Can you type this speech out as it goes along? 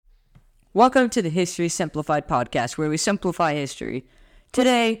Welcome to the History Simplified podcast, where we simplify history.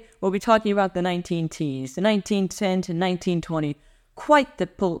 Today, we'll be talking about the 1910s, the 1910 to 1920, quite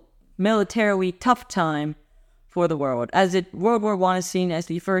the militarily tough time for the world, as World War I is seen as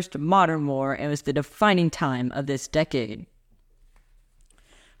the first modern war and was the defining time of this decade.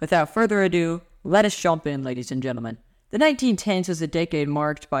 Without further ado, let us jump in, ladies and gentlemen. The 1910s was a decade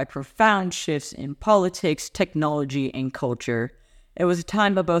marked by profound shifts in politics, technology, and culture. It was a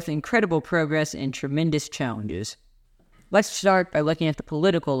time of both incredible progress and tremendous challenges. Let's start by looking at the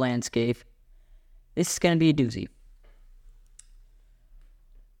political landscape. This is going to be a doozy.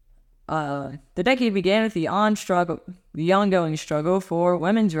 The decade began with the ongoing struggle for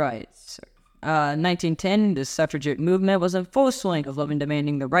women's rights. 1910, the suffragette movement was in full swing of women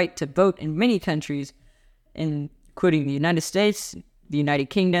demanding the right to vote in many countries, including the United States, the United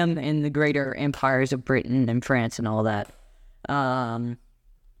Kingdom, and the greater empires of Britain and France and all that. Wasn't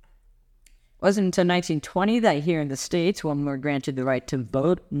until 1920 that here in the States, women were granted the right to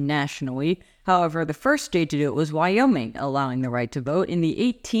vote nationally. However, the first state to do it was Wyoming, allowing the right to vote in the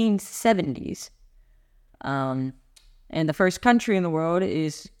 1870s. And the first country in the world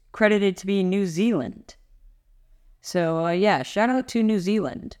is credited to be New Zealand. So, shout out to New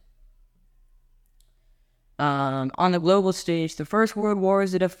Zealand. On the global stage, the First World War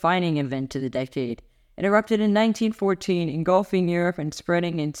is a defining event to the decade. It erupted in 1914, engulfing Europe and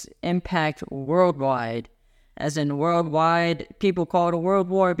spreading its impact worldwide. As in worldwide, people call it a world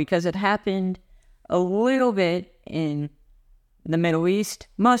war because it happened a little bit in the Middle East,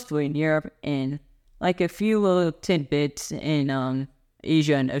 mostly in Europe, and like a few little tidbits in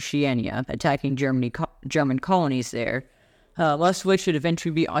Asia and Oceania, attacking German colonies there, most of which would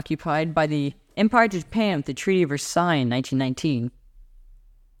eventually be occupied by the Empire of Japan with the Treaty of Versailles in 1919.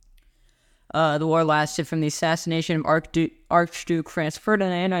 The war lasted from the assassination of Archduke Franz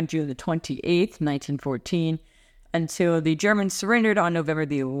Ferdinand on June the 28th, 1914, until the Germans surrendered on November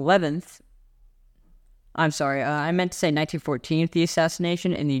the 11th. I'm sorry, I meant to say 1914 with the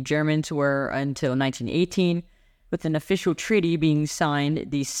assassination, and the Germans were until 1918, with an official treaty being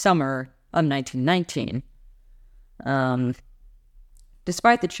signed the summer of 1919.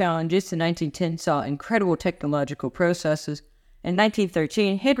 Despite the challenges, the 1910s saw incredible technological processes. In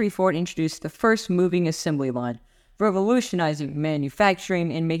 1913, Henry Ford introduced the first moving assembly line, revolutionizing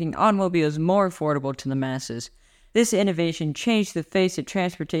manufacturing and making automobiles more affordable to the masses. This innovation changed the face of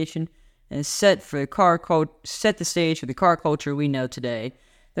transportation and set the stage for the car culture we know today.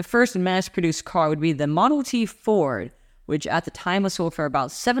 The first mass-produced car would be the Model T Ford, which at the time was sold for about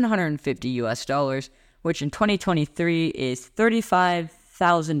 $750, which in 2023 is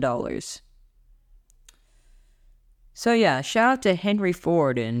 $35,000. So shout out to Henry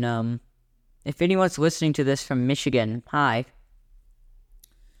Ford, and if anyone's listening to this from Michigan, hi.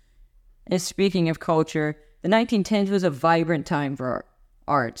 And speaking of culture, the 1910s was a vibrant time for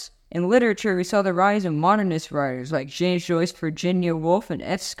arts. In literature, we saw the rise of modernist writers like James Joyce, Virginia Woolf, and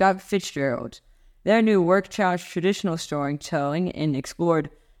F. Scott Fitzgerald. Their new work challenged traditional storytelling and explored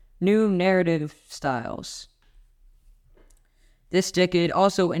new narrative styles. This decade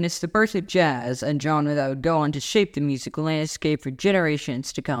also witnessed the birth of jazz, a genre that would go on to shape the musical landscape for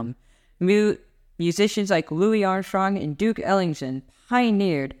generations to come. Musicians like Louis Armstrong and Duke Ellington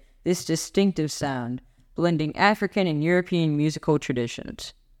pioneered this distinctive sound, blending African and European musical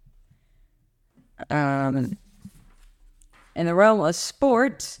traditions. In the realm of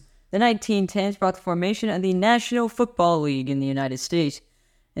sports, the 1910s brought the formation of the National Football League in the United States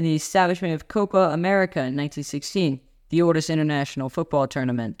and the establishment of Copa America in 1916. The oldest international football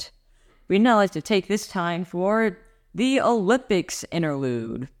tournament. We'd now like to take this time for the Olympics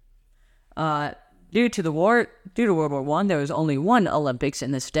interlude. Due to World War I, there was only one Olympics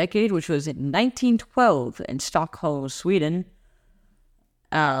in this decade, which was in 1912 in Stockholm, Sweden.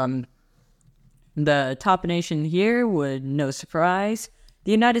 The top nation here would, no surprise,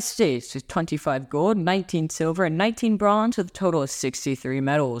 the United States with 25 gold, 19 silver, and 19 bronze with a total of 63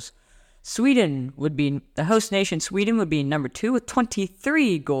 medals. The host nation Sweden would be number 2 with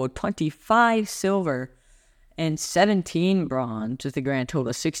 23 gold, 25 silver, and 17 bronze with a grand total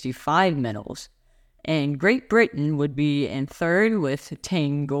of 65 medals. And Great Britain would be in third with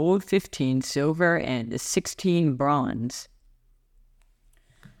 10 gold, 15 silver, and 16 bronze.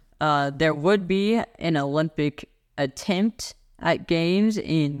 There would be an Olympic attempt at Games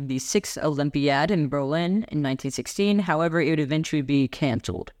in the 6th Olympiad in Berlin in 1916. However, it would eventually be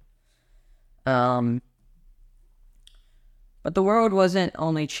canceled. But the world wasn't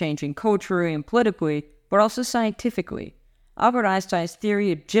only changing culturally and politically, but also scientifically. Albert Einstein's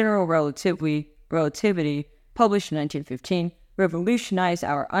theory of general relativity, published in 1915, revolutionized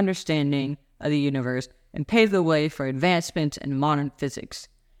our understanding of the universe and paved the way for advancements in modern physics.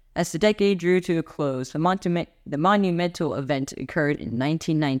 As the decade drew to a close, the monumental event occurred in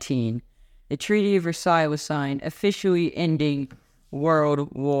 1919. The Treaty of Versailles was signed, officially ending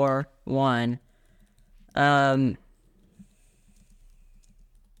World War I.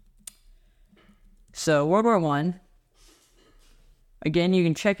 So, World War I. Again, you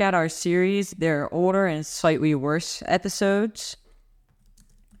can check out our series. They're older and slightly worse episodes.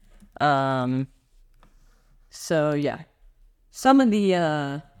 So, yeah. Some of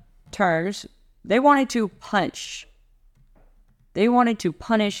the terms, they wanted to punish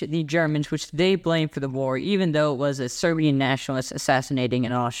the Germans, which they blamed for the war, even though it was a Serbian nationalist assassinating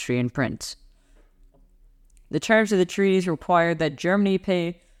an Austrian prince. The terms of the treaties required that Germany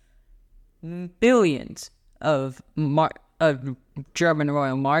pay billions of German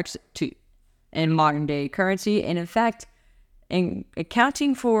royal marks in modern-day currency, and in fact, in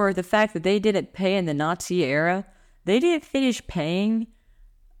accounting for the fact that they didn't pay in the Nazi era, they didn't finish paying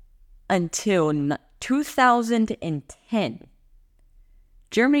until 2010.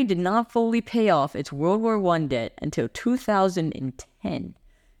 Germany did not fully pay off its World War I debt until 2010. And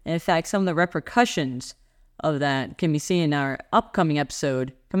in fact, some of the repercussions of that can be seen in our upcoming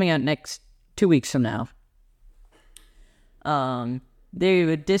episode coming out next 2 weeks from now. They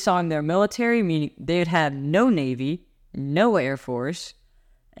would disarm their military, meaning they would have no navy, no air force,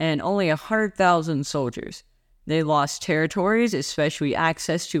 and only 100,000 soldiers. They lost territories, especially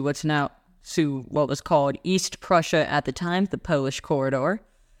access to what was called East Prussia at the time, the Polish corridor,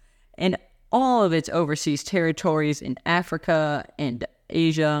 and all of its overseas territories in Africa and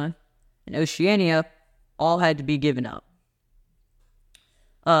Asia and Oceania all had to be given up.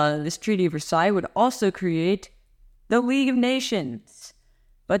 This Treaty of Versailles would also create the League of Nations.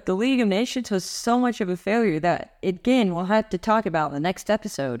 But the League of Nations was so much of a failure that, again, we'll have to talk about in the next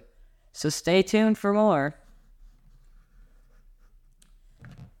episode. So stay tuned for more.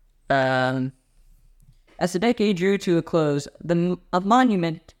 As the decade drew to a close, as the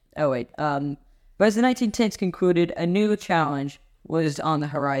 1910s concluded, a new challenge was on the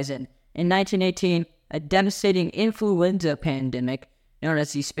horizon. In 1918, a devastating influenza pandemic known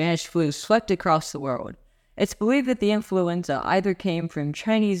as the Spanish flu swept across the world. It's believed that the influenza either came from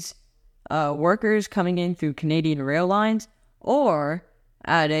Chinese workers coming in through Canadian rail lines or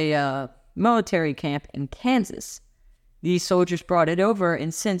at a military camp in Kansas. These soldiers brought it over,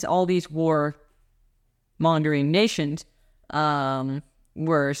 and since all these war-mongering nations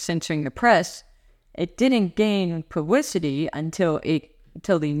were censoring the press, it didn't gain publicity until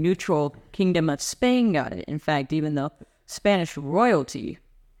the neutral Kingdom of Spain got it. In fact, even the Spanish royal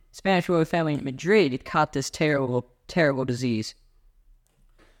family in Madrid caught this terrible, terrible disease.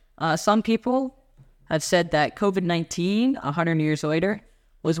 Some people have said that COVID-19, 100 years later,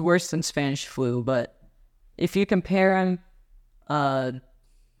 was worse than Spanish flu, but if you compare them,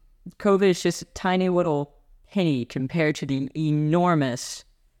 COVID is just a tiny little penny compared to the enormous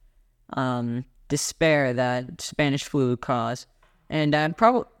despair that Spanish flu caused. And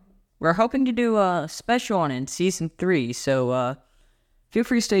we're hoping to do a special on it in Season 3, so feel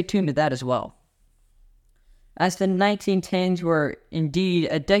free to stay tuned to that as well. As the 1910s were indeed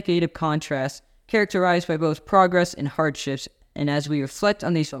a decade of contrast, characterized by both progress and hardships, and as we reflect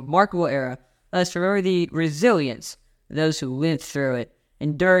on this remarkable era, let's remember the resilience of those who lived through it,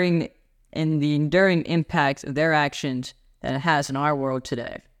 the enduring impact of their actions that it has in our world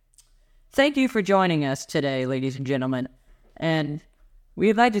today. Thank you for joining us today, ladies and gentlemen, and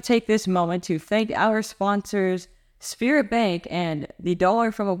we'd like to take this moment to thank our sponsors, Spirit Bank and the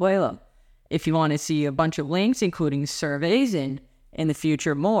Dollar from Abuelo. If you want to see a bunch of links, including surveys and in the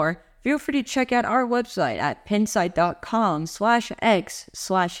future more, feel free to check out our website at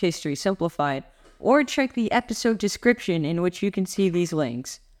pinsite.com/x/History Simplified, or check the episode description in which you can see these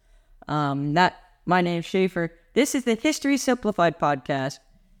links. My name is Schaefer. This is the History Simplified podcast.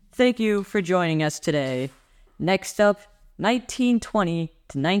 Thank you for joining us today. Next up, 1920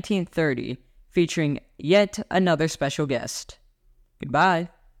 to 1930, featuring yet another special guest. Goodbye.